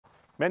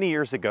Many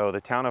years ago,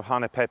 the town of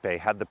Hanapepe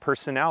had the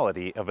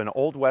personality of an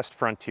Old West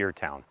frontier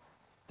town.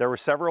 There were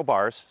several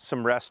bars,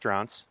 some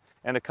restaurants,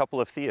 and a couple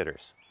of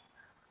theaters.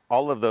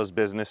 All of those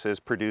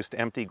businesses produced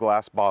empty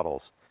glass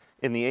bottles.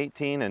 In the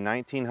 18 and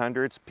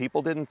 1900s,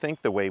 people didn't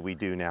think the way we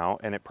do now,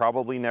 and it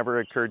probably never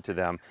occurred to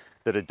them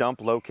that a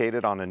dump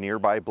located on a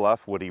nearby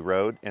bluff would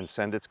erode and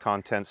send its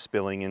contents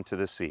spilling into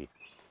the sea.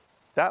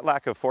 That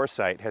lack of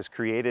foresight has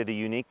created a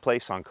unique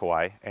place on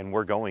Kauai, and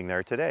we're going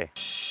there today.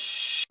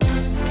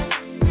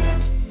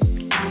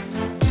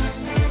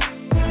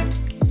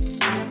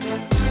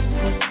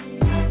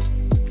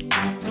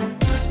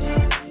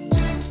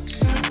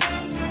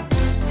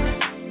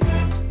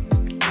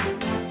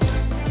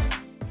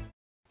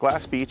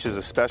 Glass Beach is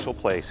a special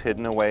place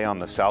hidden away on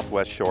the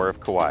southwest shore of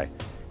Kauai.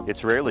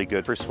 It's rarely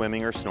good for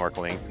swimming or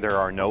snorkeling. There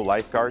are no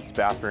lifeguards,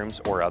 bathrooms,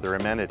 or other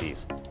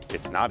amenities.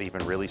 It's not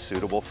even really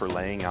suitable for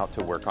laying out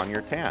to work on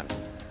your tan.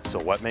 So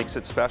what makes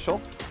it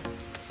special?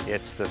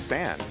 It's the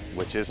sand,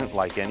 which isn't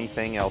like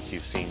anything else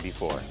you've seen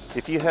before.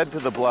 If you head to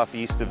the bluff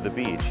east of the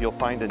beach, you'll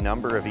find a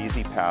number of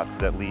easy paths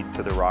that lead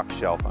to the rock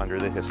shelf under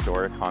the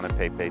historic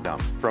Hanapepe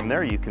dump. From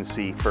there you can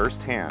see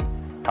firsthand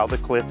how the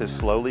cliff is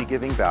slowly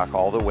giving back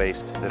all the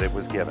waste that it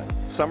was given.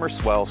 Summer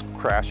swells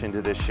crash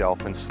into this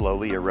shelf and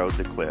slowly erode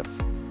the cliff.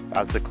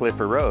 As the cliff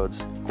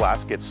erodes,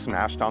 glass gets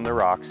smashed on the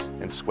rocks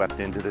and swept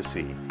into the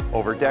sea.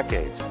 Over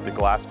decades, the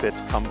glass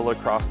bits tumble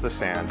across the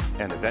sand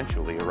and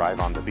eventually arrive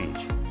on the beach.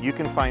 You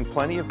can find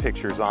plenty of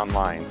pictures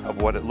online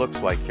of what it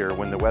looks like here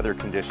when the weather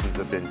conditions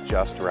have been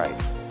just right.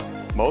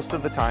 Most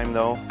of the time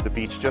though, the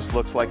beach just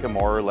looks like a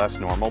more or less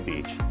normal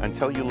beach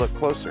until you look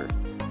closer.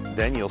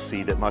 Then you'll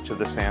see that much of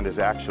the sand is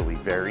actually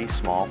very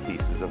small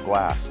pieces of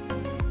glass.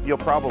 You'll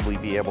probably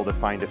be able to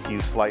find a few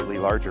slightly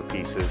larger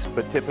pieces,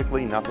 but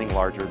typically nothing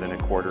larger than a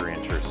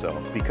quarter-inch or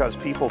so, because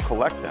people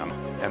collect them,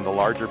 and the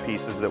larger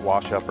pieces that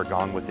wash up are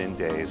gone within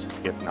days,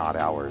 if not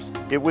hours.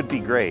 It would be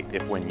great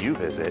if when you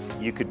visit,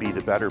 you could be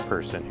the better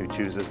person who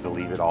chooses to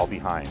leave it all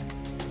behind.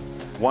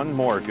 One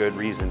more good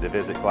reason to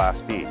visit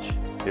Glass Beach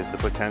is the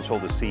potential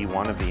to see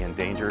one of the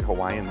endangered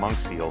Hawaiian monk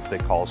seals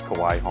that calls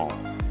Kauai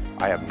home.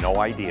 I have no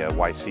idea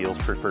why seals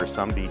prefer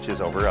some beaches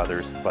over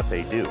others, but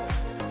they do.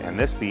 And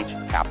this beach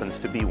happens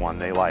to be one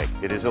they like.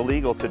 It is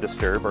illegal to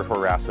disturb or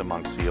harass a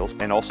monk seals,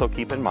 and also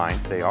keep in mind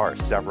they are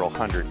several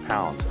hundred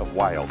pounds of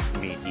wild,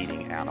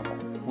 meat-eating animal.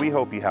 We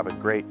hope you have a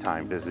great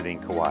time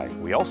visiting Kauai.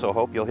 We also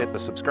hope you'll hit the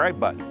subscribe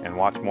button and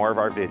watch more of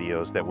our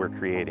videos that we're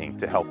creating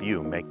to help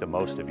you make the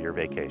most of your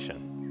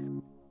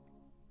vacation.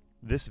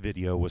 This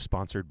video was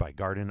sponsored by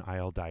Garden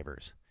Isle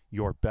Divers,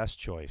 your best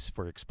choice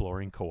for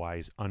exploring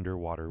Kauai's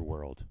underwater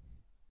world.